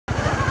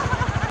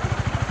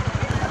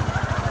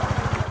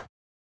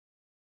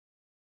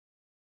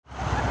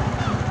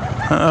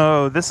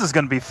Oh, this is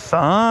gonna be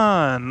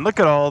fun. Look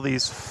at all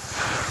these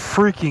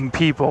freaking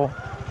people.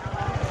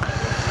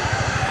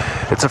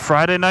 It's a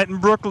Friday night in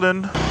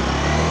Brooklyn.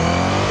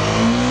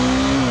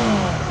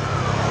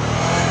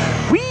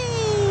 Whee!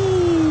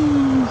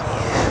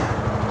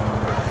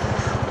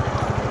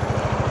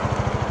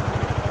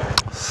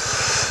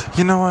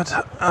 You know what?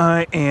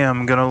 I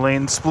am gonna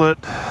lane split.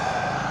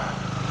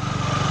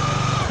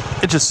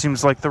 It just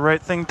seems like the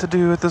right thing to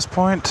do at this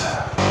point.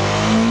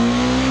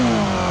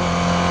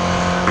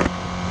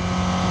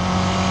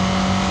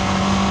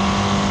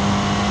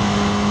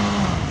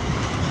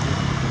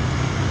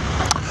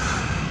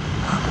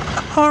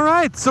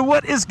 Alright, so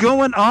what is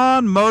going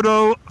on,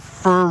 Moto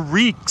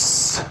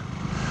Freaks?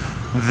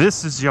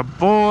 This is your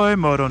boy,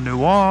 Moto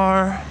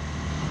Noir,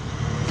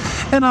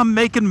 and I'm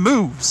making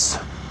moves.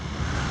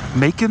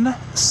 Making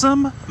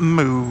some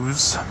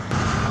moves.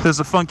 There's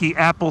a funky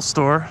Apple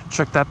store.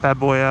 Check that bad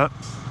boy out.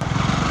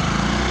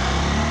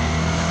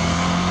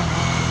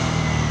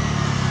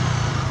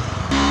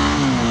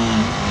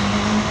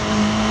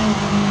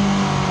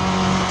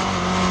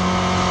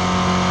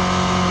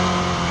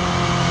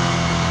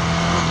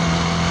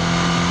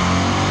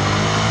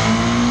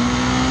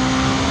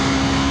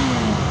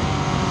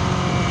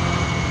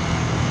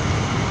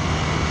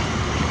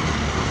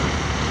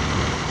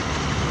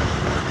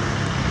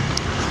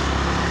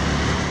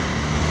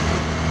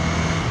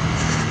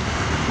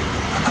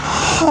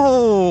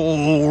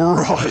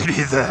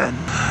 Alrighty then.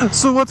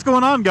 So what's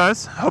going on,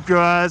 guys? Hope you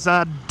guys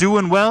are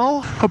doing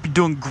well. Hope you're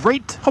doing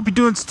great. Hope you're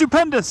doing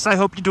stupendous. I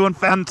hope you're doing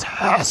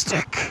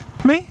fantastic.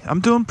 Me?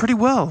 I'm doing pretty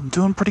well. I'm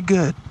doing pretty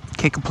good.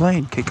 Can't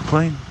complain. Can't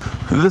complain.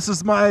 This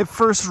is my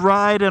first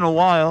ride in a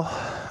while.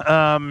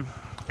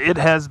 It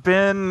has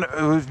been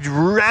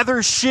rather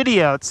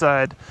shitty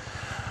outside.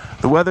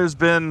 The weather's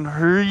been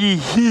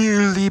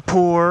really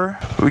poor.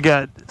 We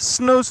got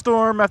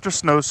snowstorm after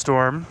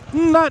snowstorm.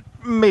 Not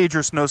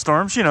major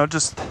snowstorms, you know,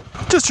 just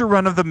your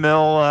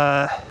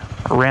run-of-the-mill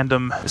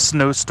random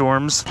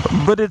snowstorms.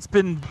 But it's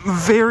been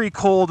very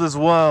cold as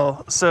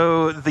well.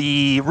 So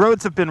the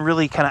roads have been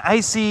really kind of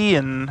icy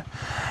and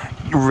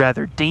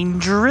rather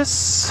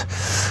dangerous.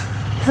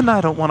 And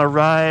I don't want to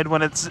ride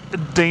when it's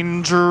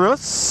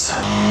dangerous.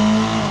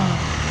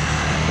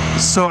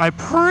 So I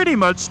pretty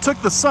much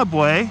took the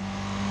subway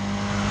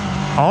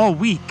all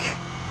week.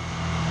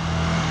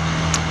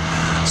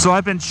 So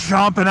I've been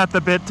chomping at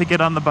the bit to get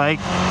on the bike.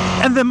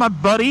 And then my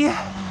buddy,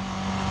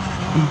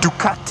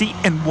 Ducati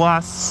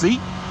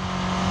NYC,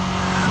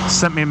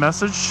 sent me a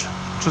message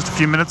just a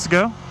few minutes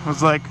ago. It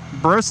was like,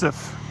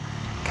 Brosif,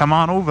 come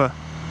on over.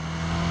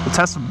 Let's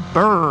have some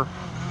burr.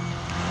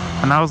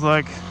 And I was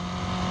like,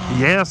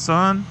 yeah,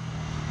 son,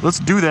 let's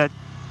do that.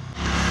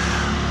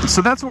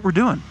 So that's what we're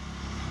doing.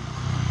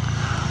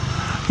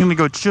 I'm gonna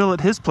go chill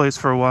at his place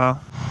for a while.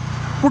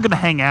 We're gonna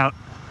hang out,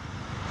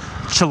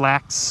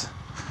 chillax,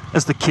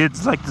 as the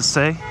kids like to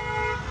say.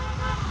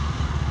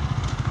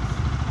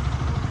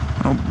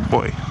 Oh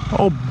boy,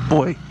 oh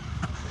boy.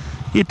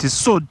 It is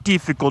so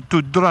difficult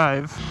to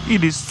drive.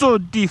 It is so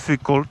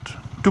difficult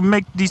to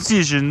make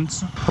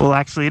decisions. Well,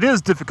 actually, it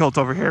is difficult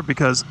over here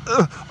because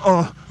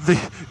the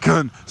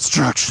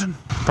construction.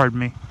 Pardon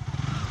me.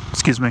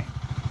 Excuse me.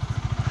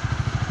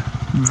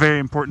 Very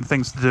important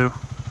things to do.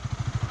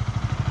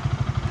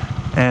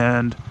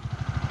 And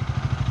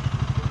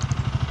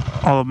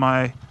all of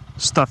my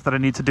stuff that I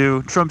need to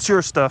do trumps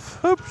your stuff.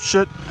 Oh,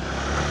 shit.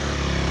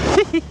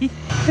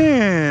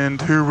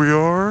 And here we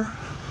are.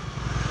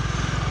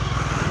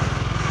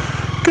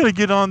 Gonna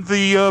get on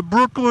the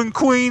Brooklyn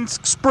Queens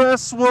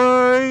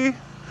Expressway,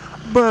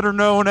 better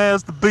known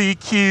as the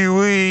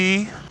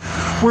BQE,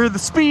 where the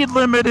speed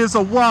limit is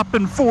a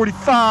whopping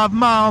 45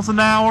 miles an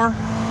hour.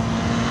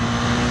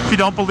 If you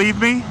don't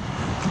believe me, you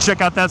can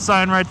check out that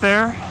sign right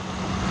there.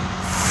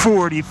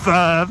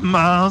 45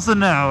 miles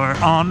an hour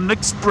on an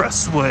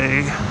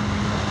expressway.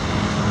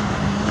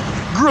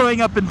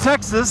 Growing up in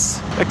Texas,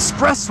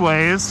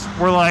 expressways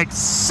were like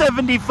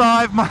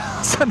 75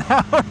 miles an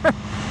hour.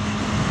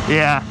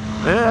 Yeah,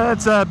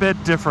 it's a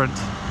bit different.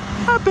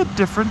 A bit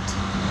different.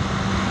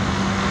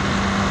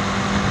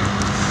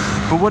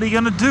 But what are you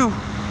gonna do,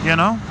 you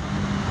know?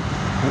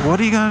 What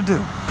are you gonna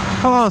do?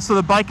 Oh, so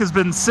the bike has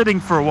been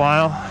sitting for a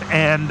while,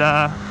 and,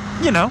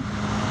 you know,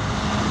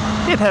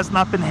 it has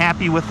not been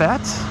happy with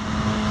that.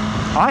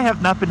 I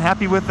have not been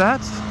happy with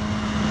that.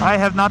 I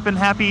have not been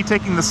happy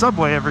taking the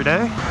subway every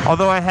day.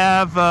 Although I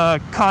have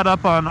caught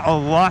up on a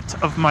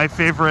lot of my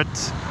favorite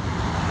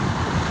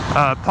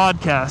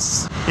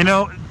podcasts. You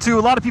know, to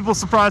a lot of people's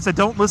surprise, I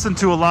don't listen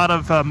to a lot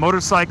of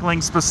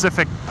motorcycling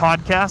specific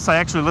podcasts. I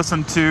actually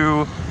listen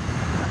to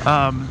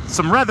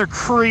some rather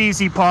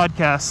crazy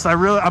podcasts.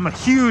 I'm a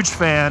huge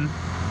fan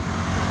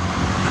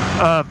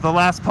of the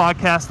last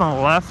podcast on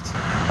the left.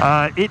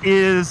 It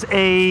is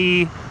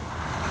a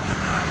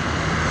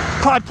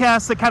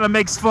podcast that kind of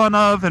makes fun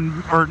of,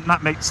 or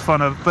not makes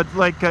fun of, but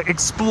like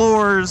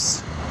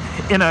explores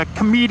in a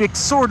comedic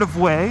sort of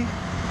way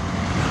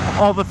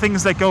all the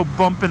things that go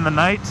bump in the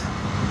night.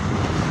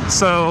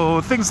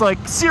 So things like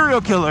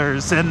serial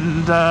killers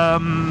and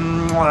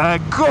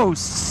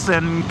ghosts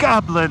and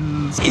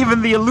goblins,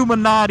 even the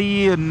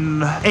Illuminati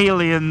and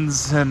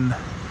aliens and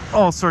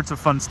all sorts of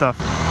fun stuff.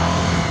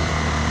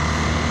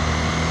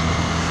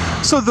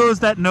 So those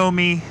that know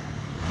me,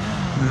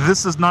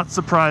 this does not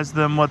surprise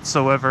them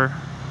whatsoever.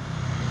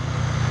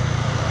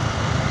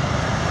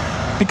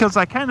 Because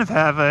I kind of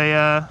have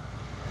a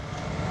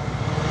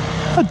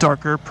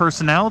darker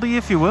personality,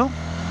 if you will.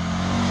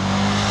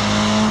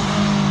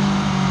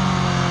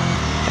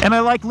 And I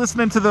like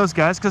listening to those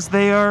guys because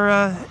they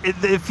are,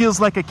 it feels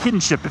like a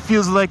kinship. It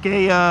feels like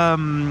a,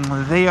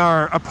 they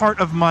are a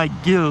part of my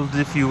guild,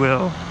 if you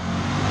will.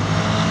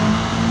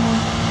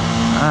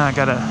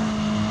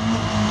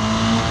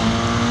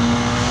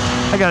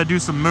 I gotta do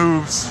some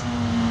moves.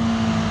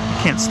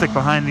 Can't stick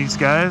behind these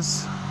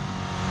guys.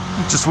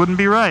 It just wouldn't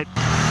be right.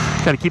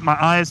 Gotta keep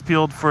my eyes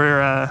peeled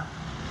for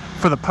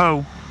the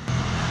Poe.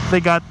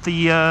 They got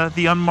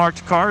the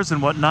unmarked cars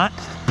and whatnot.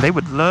 They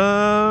would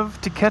love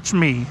to catch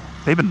me.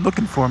 They've been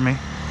looking for me.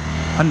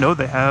 I know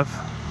they have.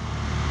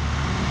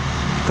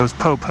 Those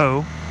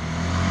Po.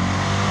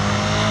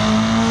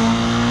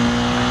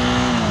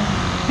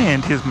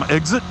 And here's my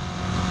exit.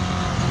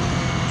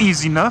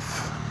 Easy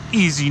enough.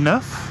 Easy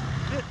enough.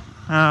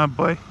 Oh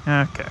boy.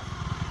 Okay.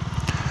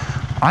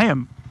 I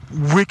am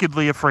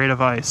wickedly afraid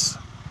of ice.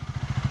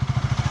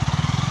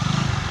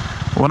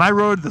 When I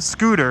rode the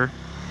scooter,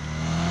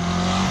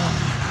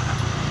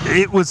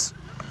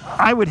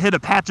 I would hit a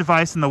patch of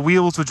ice and the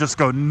wheels would just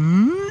go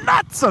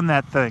nuts on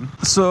that thing.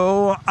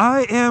 So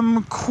I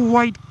am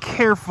quite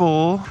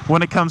careful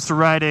when it comes to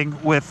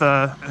riding with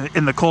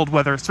in the cold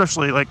weather,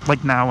 especially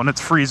like now when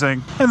it's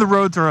freezing and the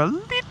roads are a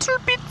little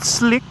bit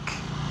slick.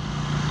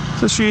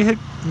 So she hit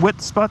wet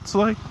spots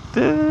like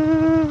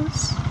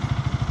this.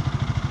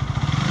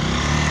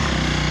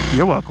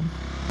 You're welcome.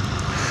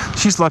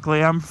 She's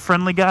luckily I'm a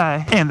friendly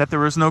guy and that there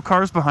was no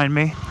cars behind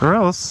me, or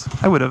else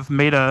I would have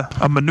made a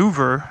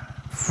maneuver,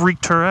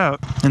 freaked her out.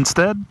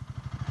 Instead,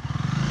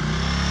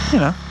 you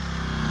know,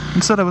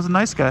 I was a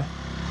nice guy.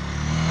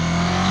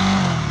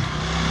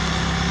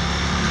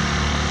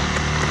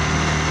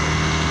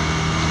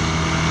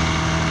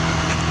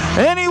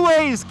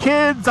 Anyways,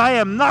 kids, I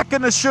am not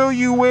going to show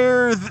you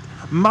where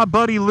my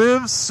buddy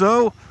lives,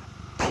 so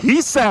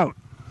peace out.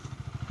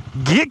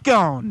 Get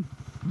gone.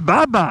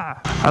 Bye-bye.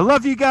 I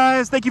love you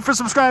guys. Thank you for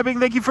subscribing.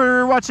 Thank you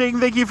for watching.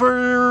 Thank you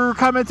for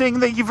commenting.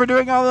 Thank you for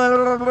doing all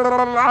that.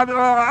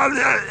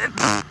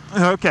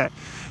 Okay.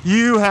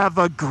 You have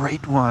a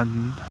great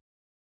one.